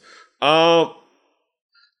 silliness. But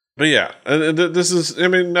yeah, this is. I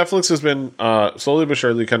mean, Netflix has been slowly but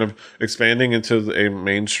surely kind of expanding into a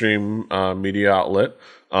mainstream media outlet.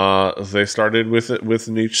 They started with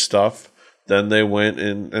niche stuff, then they went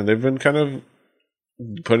in, and they've been kind of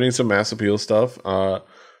putting some mass appeal stuff.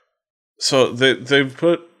 So they've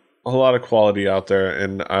put a lot of quality out there,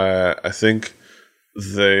 and I think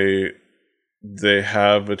they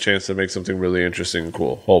have a chance to make something really interesting and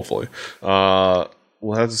cool. Hopefully.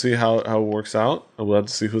 We'll have to see how it works out. We'll have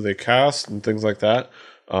to see who they cast and things like that.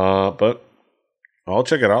 But I'll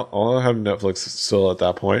check it out. I'll have Netflix still at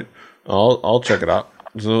that point. I'll check it out.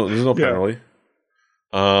 There's no penalty.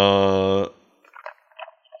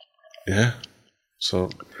 Yeah. So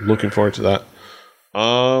looking forward to that.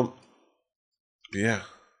 Yeah.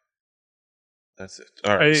 That's it.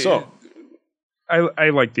 All right. I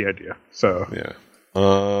like the idea. So yeah.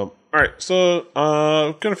 All right, so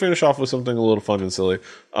gonna finish off with something a little fun and silly.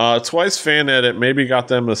 Twice fan edit maybe got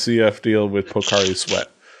them a CF deal with Pocari Sweat.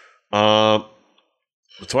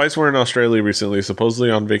 Twice were in Australia recently, supposedly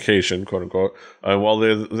on vacation, quote unquote. While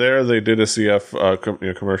they're there, they did a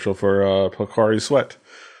CF commercial for Pocari Sweat.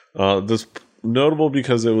 This notable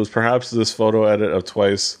because it was perhaps this photo edit of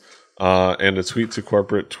Twice and a tweet to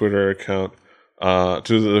corporate Twitter account to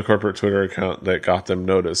the corporate Twitter account that got them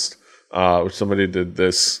noticed. Which somebody did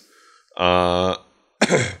this. And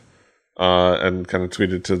kind of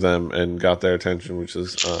tweeted to them and got their attention, which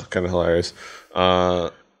is kind of hilarious.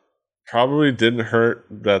 Probably didn't hurt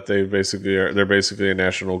that they're basically a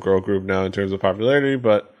national girl group now in terms of popularity,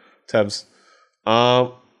 but Tebs.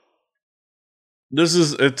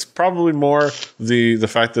 It's probably more the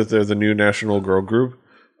fact that they're the new national girl group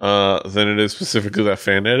than it is specifically that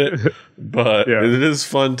fan edit. But it is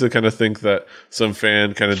fun to kind of think that some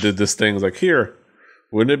fan kind of did this thing like, here,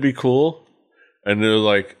 wouldn't it be cool? And they're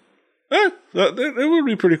like, it would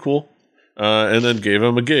be pretty cool. And then gave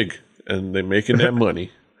them a gig, and they're making that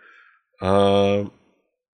money. But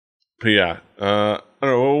yeah, I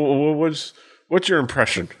don't know. What's your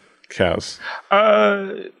impression, Kaz?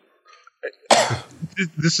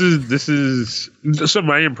 This is so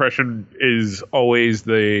my impression is always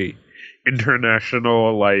the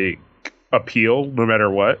international appeal, no matter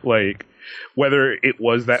what. Like whether it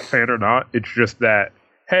was that fan or not, it's just that,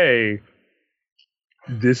 hey,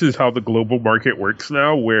 this is how the global market works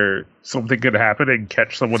now, where something could happen and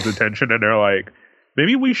catch someone's attention, and they're like,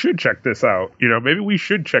 maybe we should check this out. Maybe we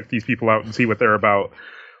should check these people out and see what they're about.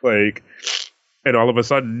 And all of a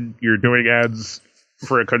sudden, you're doing ads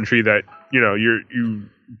for a country that you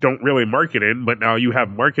don't really market in, but now you have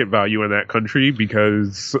market value in that country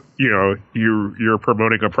because you're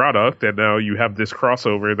promoting a product, and now you have this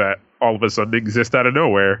crossover that all of a sudden exists out of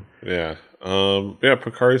nowhere. Yeah.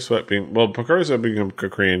 Pocari Sweat being a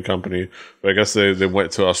Korean company, but I guess they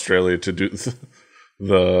went to Australia to do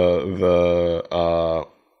the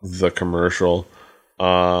commercial.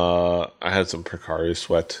 I had some Pocari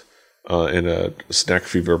Sweat in a Snack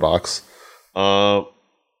Fever box.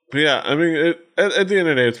 But yeah, I mean, at the end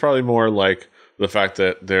of the day, it's probably more like the fact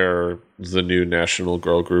that they're the new national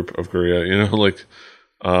girl group of Korea.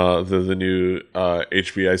 The new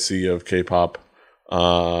HBIC of K-pop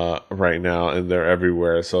right now, and they're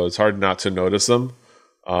everywhere. So it's hard not to notice them.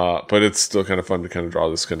 But it's still kind of fun to kind of draw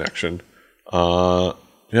this connection.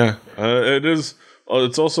 It is.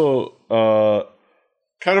 It's also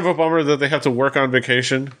kind of a bummer that they have to work on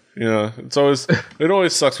vacation. It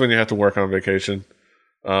always sucks when you have to work on vacation.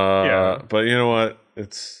 But you know what?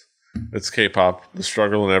 It's K-pop. The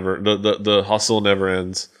struggle the hustle never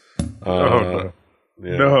ends. No.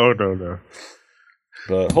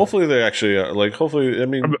 But hopefully they actually hopefully. I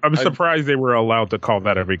mean, I'm surprised they were allowed to call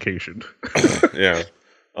that a vacation. Yeah.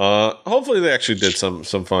 Hopefully they actually did some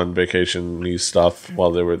fun vacation-y stuff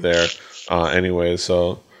while they were there. Anyway,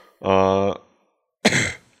 so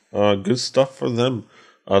good stuff for them.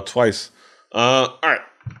 Twice. All right.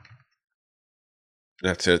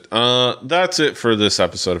 That's it. That's it for this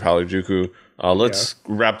episode of Harajuku. Let's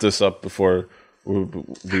wrap this up before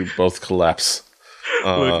we both collapse.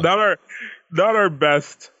 Look, not our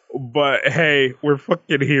best, but hey, we're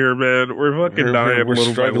fucking here, man. We're fucking dying we're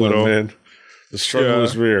little struggling, by little. Man. The struggle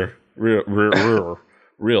is real.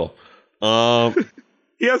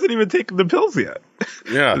 He hasn't even taken the pills yet.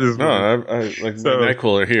 Yeah, no, I like so, my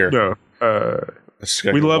NyQuil are here. No,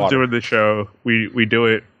 we love doing the show. We do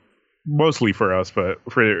it mostly for us, but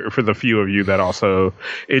for the few of you that also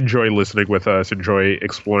enjoy listening with us, enjoy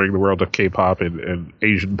exploring the world of K-pop and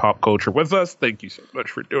Asian pop culture with us, thank you so much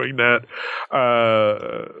for doing that.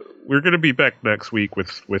 We're going to be back next week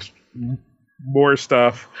with more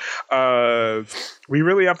stuff. We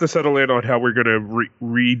really have to settle in on how we're going to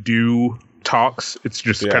redo talks. It's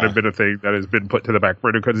just kind of been a thing that has been put to the back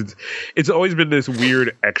burner because it's always been this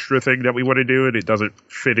weird extra thing that we want to do, and it doesn't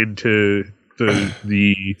fit into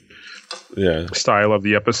the style of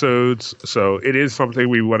the episodes. So it is something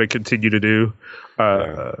we want to continue to do.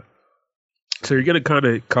 So you're going to kind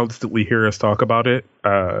of constantly hear us talk about it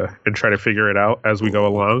and try to figure it out as we go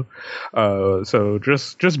along. So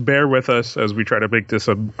just bear with us as we try to make this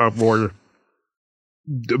a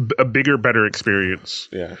bigger, better experience.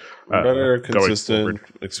 Yeah, better, consistent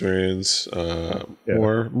experience.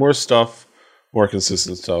 More stuff, more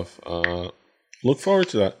consistent stuff. Look forward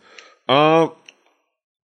to that.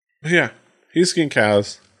 Yeah, he's Skin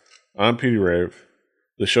Kaz. I'm Petey Rave.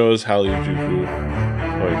 The show is Harajuku.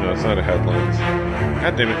 Oh, wait, no, it's not a headlines.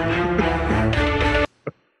 God damn it.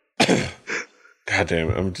 God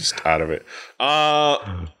damn it, I'm just out of it.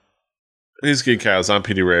 He's Skin Kaz. I'm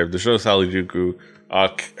Petey Rave. The show is Harajuku.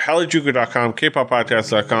 Harajuku.com,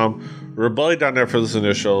 kpoppodcast.com, Rebelli.net for listening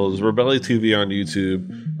to shows, Rebelli TV on YouTube,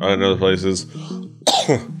 and other places.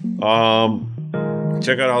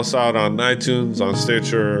 Check us out on iTunes, on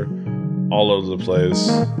Stitcher, all over the place.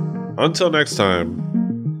 Until next time.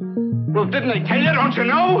 Well, didn't I tell you? Don't you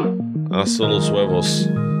know? Hasta los huevos.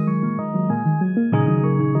 I'm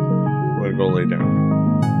gonna go lay down.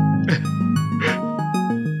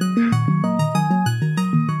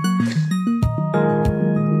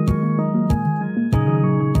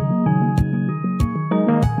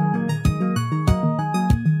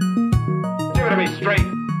 Give it to me straight,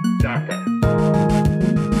 Doctor.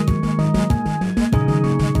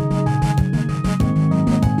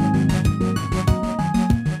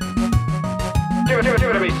 Give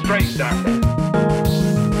it to me straight, Doctor.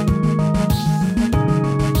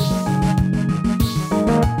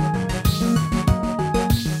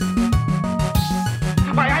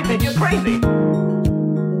 Why, I think you're crazy.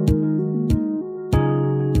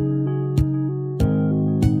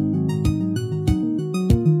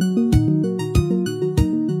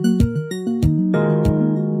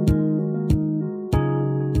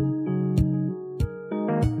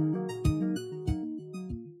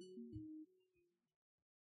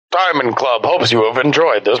 Diamond Club hopes you have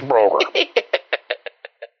enjoyed this program.